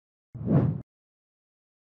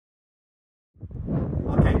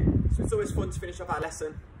So it's always fun to finish off our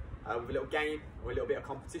lesson with a little game or a little bit of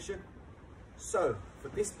competition. So for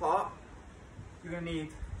this part, you're going to need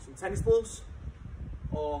some tennis balls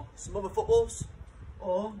or some other footballs,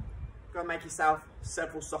 or go and make yourself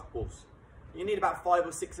several soccer balls. You need about 5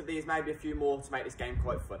 or 6 of these, maybe a few more, to make this game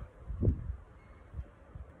quite fun.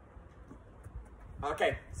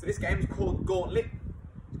 Okay, so this game is called Gauntlet.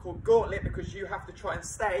 It's called Gauntlet because you have to try and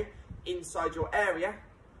stay inside your area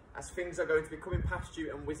as things are going to be coming past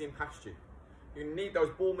you and whizzing past you. You need those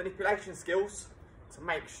ball manipulation skills to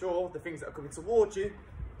make sure the things that are coming towards you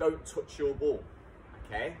don't touch your ball.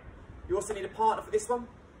 Okay. You also need a partner for this one,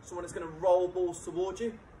 someone that's going to roll balls towards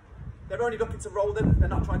you. They're only looking to roll them, they're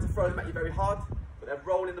not trying to throw them at you very hard, but they're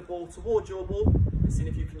rolling the ball towards your ball and seeing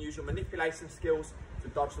if you can use your manipulation skills to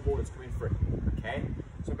dodge the ball that's coming through. Okay,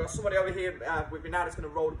 so I've got somebody over here with me now that's going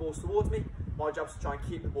to roll the balls towards me. My job is to try and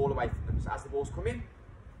keep the ball away from them. So as the balls come in,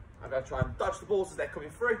 I'm going to try and dodge the balls as they're coming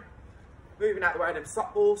through, moving out the way of them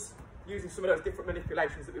sock balls, using some of those different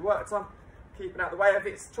manipulations that we worked on, keeping out the way of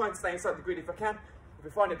it, trying to stay inside the grid if I can. If we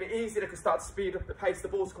find it a bit easier, I can start to speed up the pace the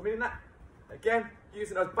balls coming in at. Again,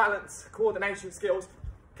 using those balance, coordination skills,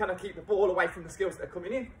 kind of keep the ball away from the skills that are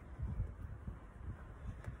coming in.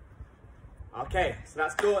 Okay, so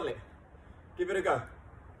that's Gauntlet. Give it a go.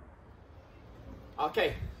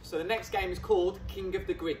 Okay, so the next game is called King of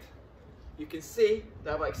the Grid. You can see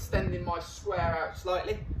that I'm extending my square out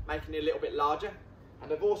slightly, making it a little bit larger.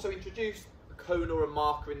 And I've also introduced a cone or a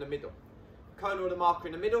marker in the middle. The cone or the marker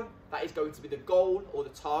in the middle, that is going to be the goal or the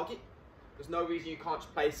target. There's no reason you can't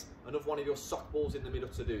just place another one of your sock balls in the middle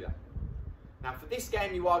to do that. Now for this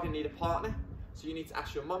game, you are going to need a partner. So you need to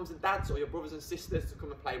ask your mums and dads or your brothers and sisters to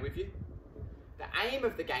come and play with you. The aim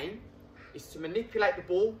of the game is to manipulate the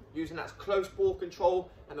ball using that close ball control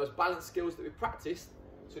and those balance skills that we practiced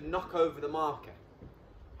to knock over the marker.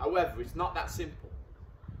 However, it's not that simple.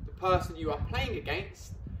 The person you are playing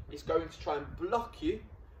against is going to try and block you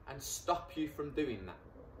and stop you from doing that.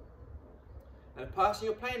 And the person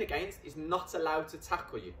you're playing against is not allowed to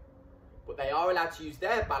tackle you, but they are allowed to use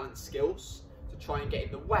their balance skills to try and get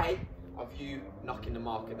in the way of you knocking the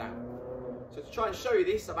marker down. So to try and show you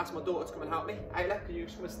this, I've asked my daughter to come and help me. Ayla, can you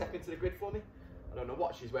just come and step into the grid for me? I don't know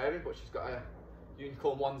what she's wearing, but she's got a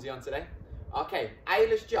unicorn onesie on today. Okay,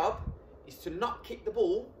 Ayla's job is to not kick the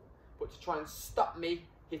ball, but to try and stop me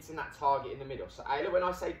hitting that target in the middle. So Ayla, when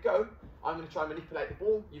I say go, I'm going to try and manipulate the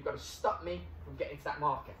ball. You've got to stop me from getting to that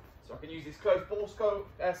marker. So I can use these close ball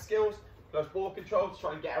skills, close ball control to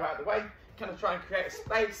try and get her out of the way. Kind of try and create a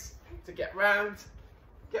space to get round,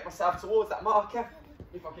 get myself towards that marker.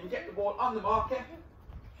 If I can get the ball on the marker,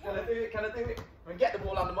 can I do it? Can I do it? When I get the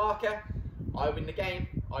ball on the marker, I win the game,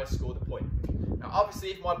 I score the point. Now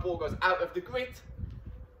obviously if my ball goes out of the grid,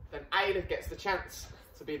 then Ayla gets the chance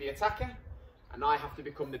to be the attacker and I have to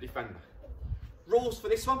become the defender. Rules for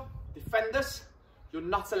this one: defenders, you're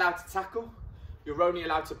not allowed to tackle, you're only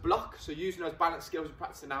allowed to block, so using those balance skills we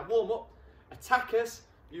practice in our warm-up. Attackers,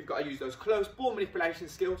 you've got to use those close ball manipulation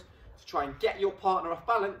skills to try and get your partner off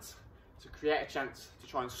balance to create a chance to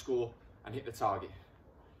try and score and hit the target.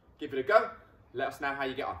 Give it a go, let us know how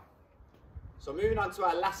you get on. So moving on to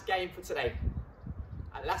our last game for today.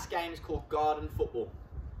 Our last game is called garden football.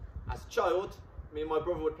 As a child, me and my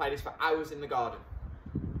brother would play this for hours in the garden.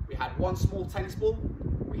 We had one small tennis ball,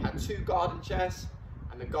 we had 2 garden chairs,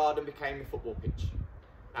 and the garden became the football pitch.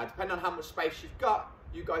 Now depending on how much space you've got,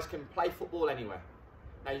 you guys can play football anywhere.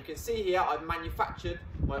 Now you can see here I've manufactured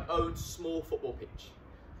my own small football pitch.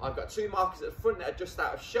 I've got 2 markers at the front that are just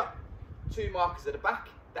out of shot, 2 markers at the back,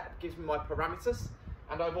 that gives me my parameters,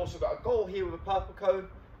 and I've also got a goal here with a purple cone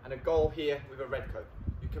and a goal here with a red cone.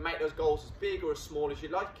 You can make those goals as big or as small as you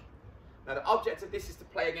like. Now the object of this is to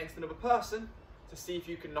play against another person to see if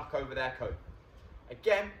you can knock over their cone.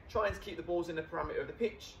 Again, trying to keep the balls in the parameter of the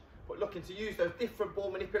pitch, but looking to use those different ball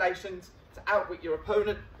manipulations to outwit your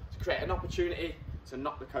opponent to create an opportunity to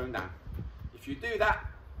knock the cone down. If you do that,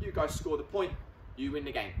 you guys score the point, you win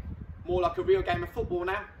the game. More like a real game of football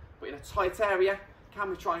now, but in a tight area. Can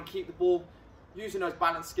we try and keep the ball using those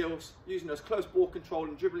balance skills, using those close ball control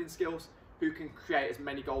and dribbling skills, who can create as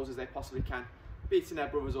many goals as they possibly can, beating their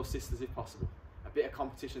brothers or sisters if possible. A bit of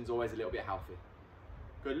competition is always a little bit healthy.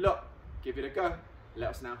 Good luck, give it a go,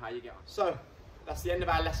 let us know how you get on. So, that's the end of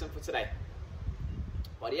our lesson for today.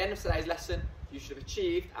 By the end of today's lesson, you should have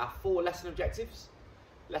achieved our 4 lesson objectives.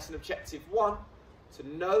 Lesson objective 1, to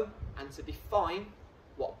know and to define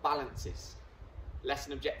what balance is.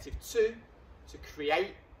 Lesson objective 2, to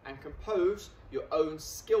create and compose your own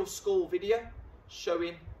skill school video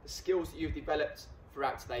showing the skills that you've developed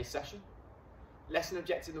throughout today's session. Lesson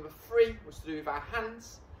objective number 3 was to do with our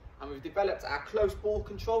hands, and we've developed our close ball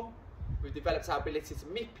control we've developed our ability to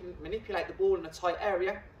manipulate the ball in a tight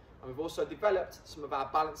area, and we've also developed some of our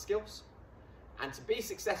balance skills. And to be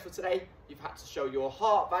successful today, you've had to show your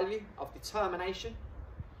heart value of determination,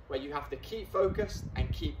 where you have to keep focused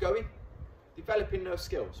and keep going, developing those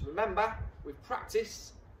skills. Remember, with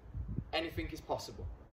practice, anything is possible.